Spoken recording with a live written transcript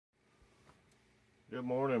Good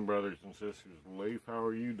morning, brothers and sisters. Leaf, how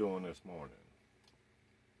are you doing this morning?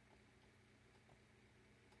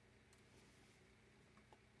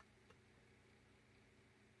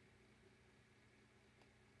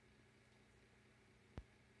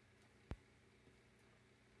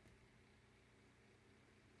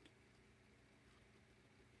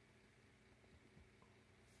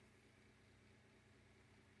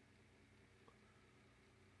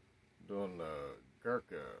 Doing the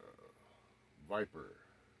Gurkha Viper.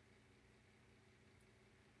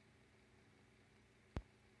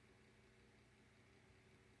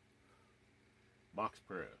 Box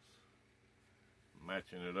press.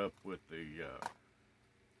 Matching it up with the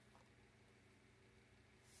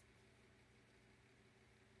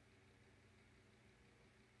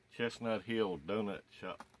Chestnut Hill Donut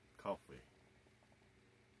Shop coffee.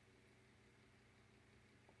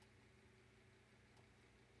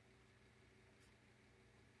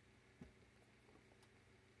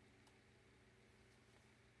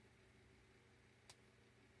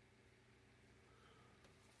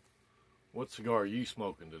 What cigar are you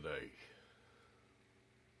smoking today?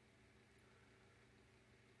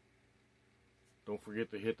 Don't forget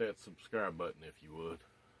to hit that subscribe button if you would.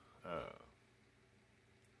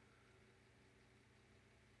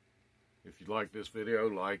 If you like this video,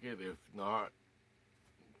 like it. If not,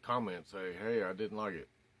 comment, say, hey, I didn't like it.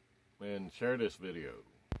 And share this video.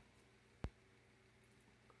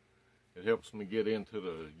 It helps me get into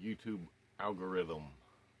the YouTube algorithm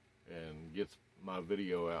and gets my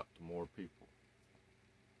video out to more people.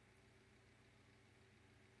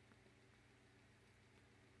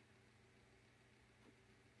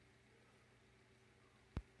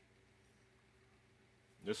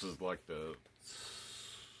 This is like the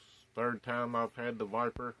third time I've had the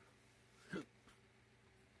Viper.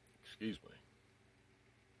 Excuse me.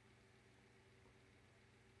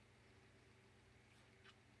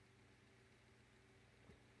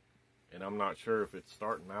 And I'm not sure if it's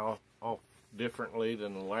starting off differently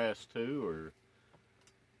than the last two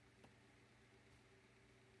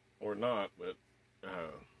or not, but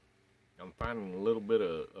I'm finding a little bit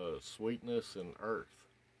of sweetness and earth.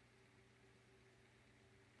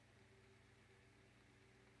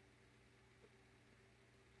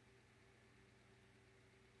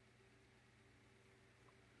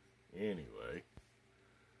 Anyway,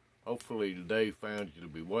 hopefully today found you to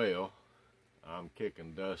be well. I'm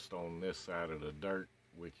kicking dust on this side of the dirt,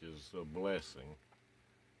 which is a blessing,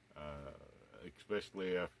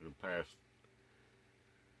 especially after the past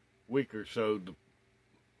week or so,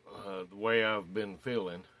 the way I've been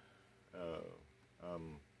feeling.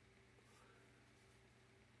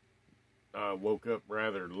 I woke up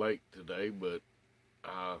rather late today, but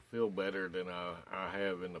I feel better than I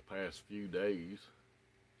have in the past few days.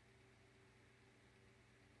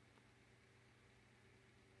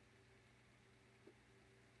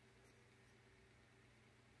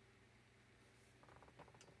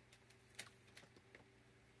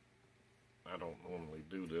 I don't normally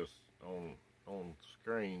do this on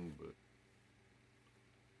screen, but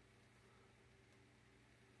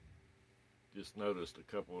just noticed a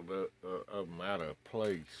couple of them out of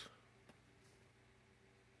place.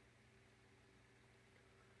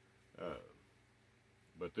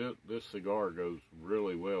 But this cigar goes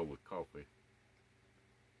really well with coffee.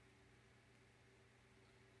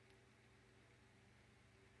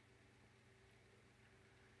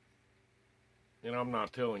 And I'm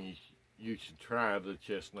not telling you you should try the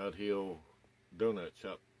Chestnut Hill Donut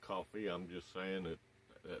Shop coffee. I'm just saying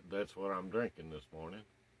that's what I'm drinking this morning.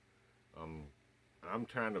 I'm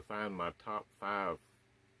trying to find my top 5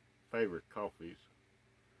 favorite coffees.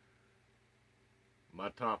 My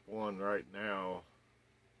top one right now,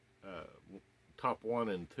 top 1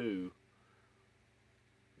 and 2,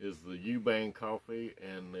 is the U-Bang coffee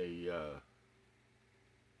and the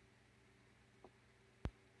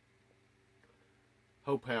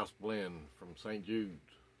Hope House blend from St. Jude's.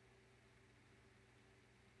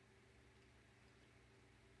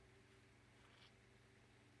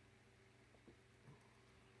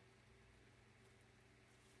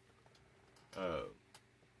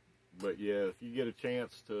 But yeah, if you get a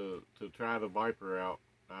chance to try the Viper out,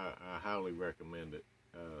 I highly recommend it.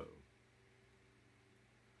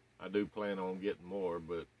 I do plan on getting more,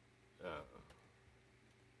 but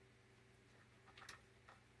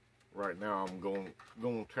right now I'm going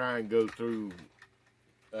to try and go through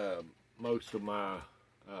most of my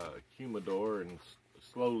humidor and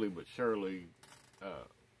slowly but surely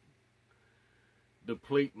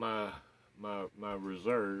deplete my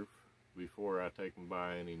reserve before I take and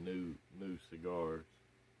buy any new cigars.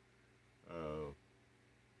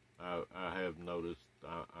 I have noticed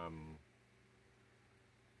I'm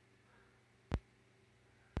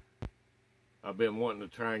I've been wanting to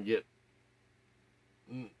try and get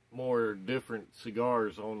more different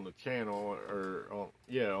cigars on the channel,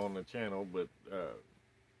 on the channel, but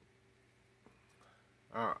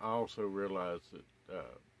I also realize that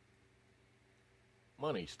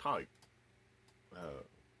money's tight,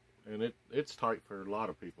 and it's tight for a lot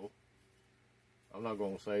of people. I'm not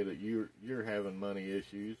going to say that you're having money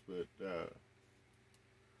issues, but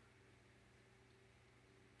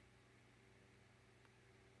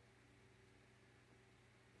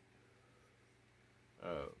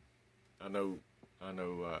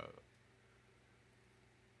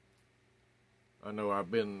I know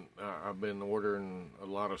I've been ordering a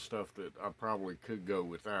lot of stuff that I probably could go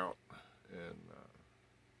without, and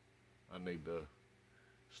I need to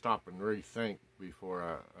stop and rethink before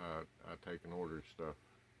I take and order stuff.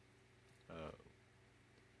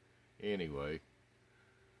 Anyway,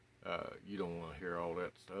 you don't want to hear all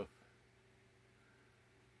that stuff.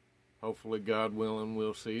 Hopefully, God willing,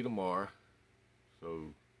 we'll see you tomorrow.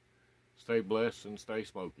 So, stay blessed and stay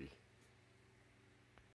smoky.